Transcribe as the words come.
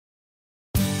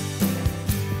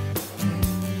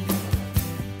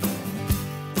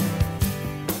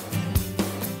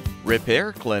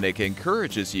Repair Clinic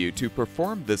encourages you to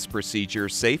perform this procedure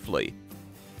safely.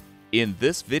 In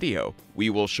this video, we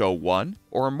will show one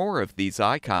or more of these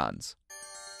icons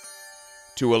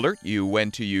to alert you when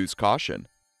to use caution.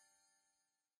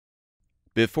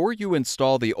 Before you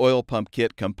install the oil pump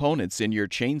kit components in your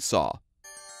chainsaw,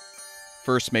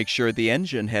 first make sure the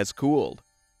engine has cooled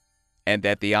and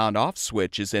that the on-off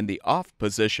switch is in the off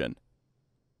position.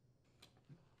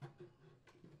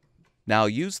 Now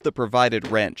use the provided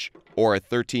wrench or a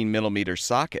 13mm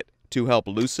socket to help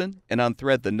loosen and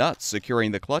unthread the nuts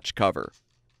securing the clutch cover.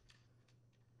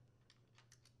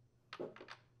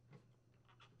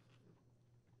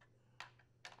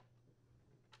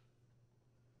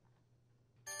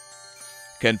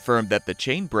 Confirm that the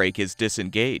chain brake is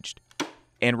disengaged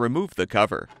and remove the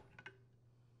cover.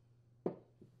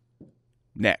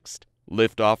 Next,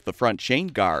 lift off the front chain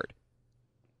guard.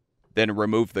 Then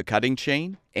remove the cutting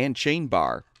chain and chain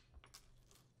bar.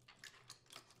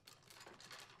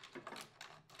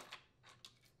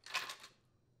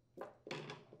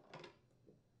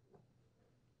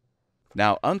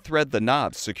 Now unthread the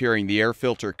knobs securing the air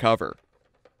filter cover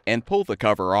and pull the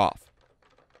cover off.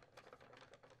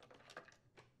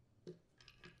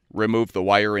 Remove the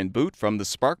wire and boot from the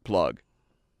spark plug.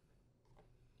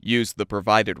 Use the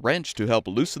provided wrench to help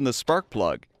loosen the spark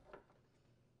plug.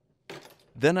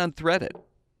 Then unthread it.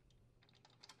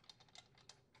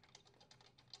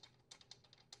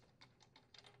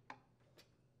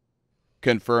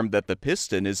 Confirm that the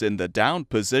piston is in the down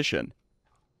position.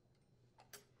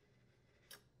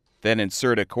 Then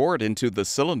insert a cord into the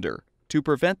cylinder to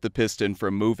prevent the piston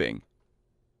from moving.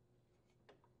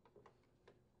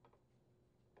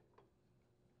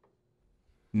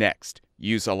 Next,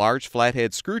 use a large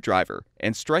flathead screwdriver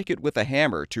and strike it with a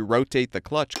hammer to rotate the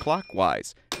clutch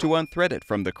clockwise to unthread it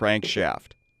from the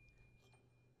crankshaft.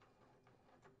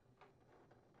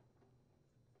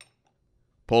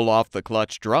 Pull off the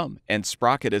clutch drum and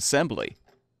sprocket assembly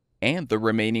and the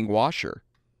remaining washer.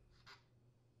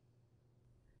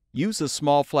 Use a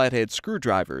small flathead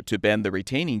screwdriver to bend the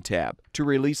retaining tab to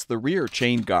release the rear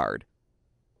chain guard.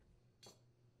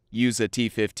 Use a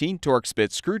T15 Torx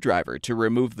bit screwdriver to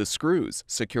remove the screws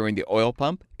securing the oil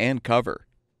pump and cover.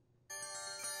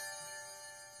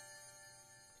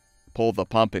 Pull the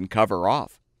pump and cover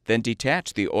off, then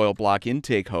detach the oil block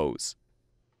intake hose.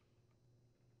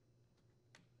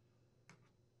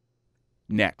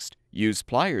 Next, use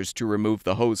pliers to remove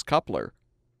the hose coupler.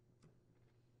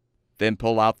 Then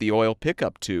pull out the oil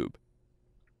pickup tube.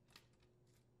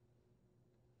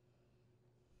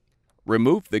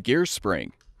 Remove the gear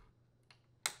spring.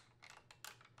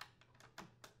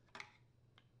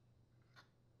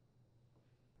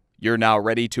 You're now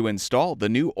ready to install the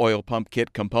new oil pump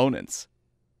kit components.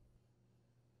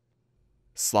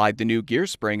 Slide the new gear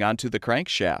spring onto the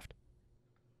crankshaft.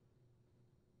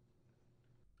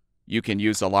 You can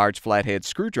use a large flathead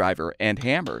screwdriver and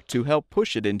hammer to help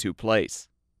push it into place.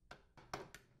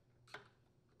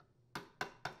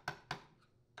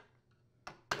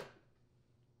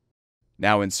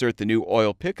 Now insert the new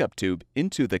oil pickup tube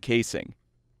into the casing.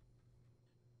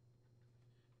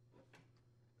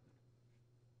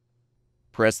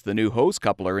 Press the new hose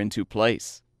coupler into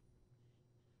place.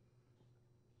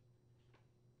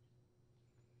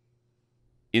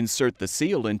 Insert the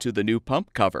seal into the new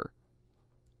pump cover.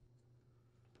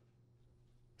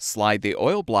 Slide the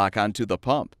oil block onto the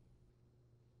pump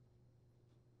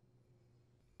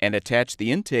and attach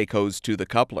the intake hose to the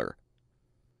coupler.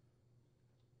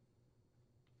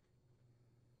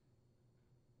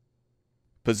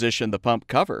 Position the pump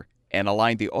cover and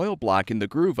align the oil block in the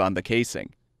groove on the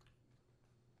casing.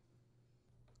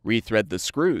 Rethread the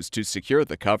screws to secure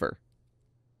the cover.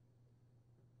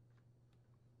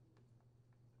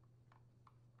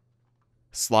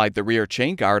 Slide the rear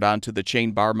chain guard onto the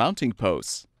chain bar mounting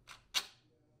posts.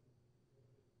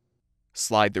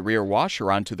 Slide the rear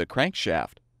washer onto the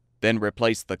crankshaft, then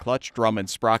replace the clutch drum and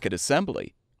sprocket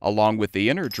assembly, along with the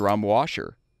inner drum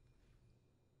washer.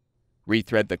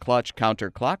 Rethread the clutch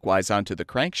counterclockwise onto the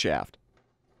crankshaft,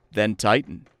 then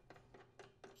tighten.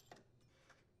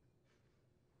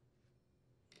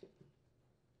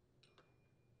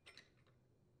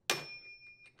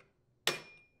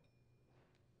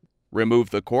 Remove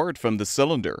the cord from the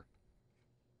cylinder.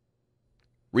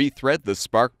 Rethread the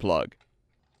spark plug.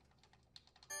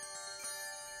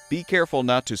 Be careful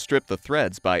not to strip the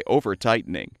threads by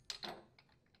over-tightening.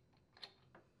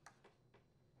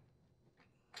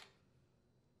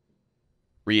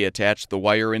 Reattach the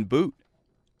wire and boot.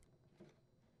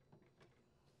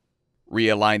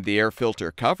 Realign the air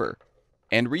filter cover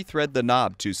and rethread the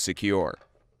knob to secure.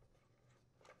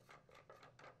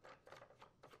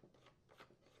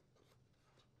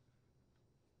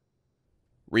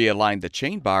 Realign the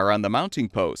chain bar on the mounting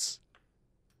posts.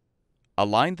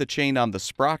 Align the chain on the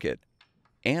sprocket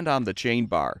and on the chain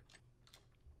bar.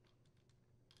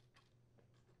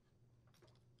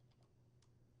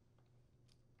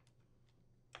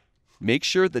 Make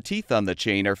sure the teeth on the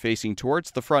chain are facing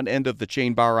towards the front end of the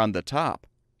chain bar on the top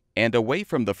and away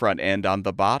from the front end on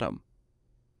the bottom.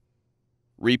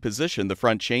 Reposition the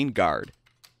front chain guard.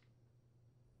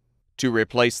 To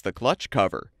replace the clutch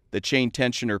cover, the chain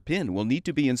tensioner pin will need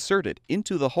to be inserted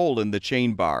into the hole in the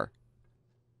chain bar.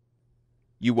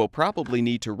 You will probably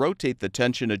need to rotate the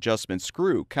tension adjustment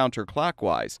screw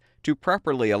counterclockwise to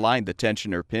properly align the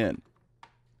tensioner pin.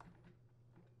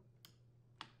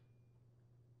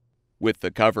 With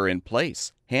the cover in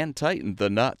place, hand tighten the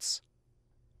nuts.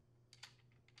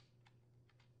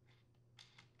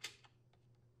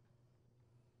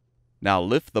 Now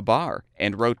lift the bar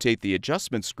and rotate the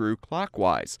adjustment screw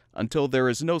clockwise until there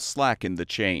is no slack in the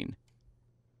chain.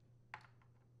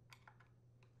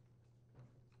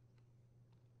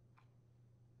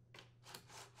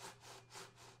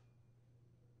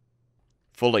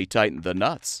 Fully tighten the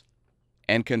nuts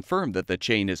and confirm that the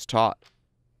chain is taut.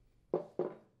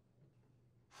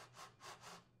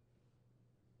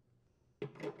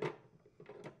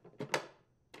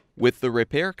 With the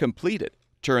repair completed,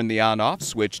 turn the on-off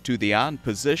switch to the on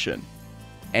position,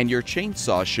 and your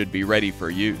chainsaw should be ready for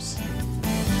use.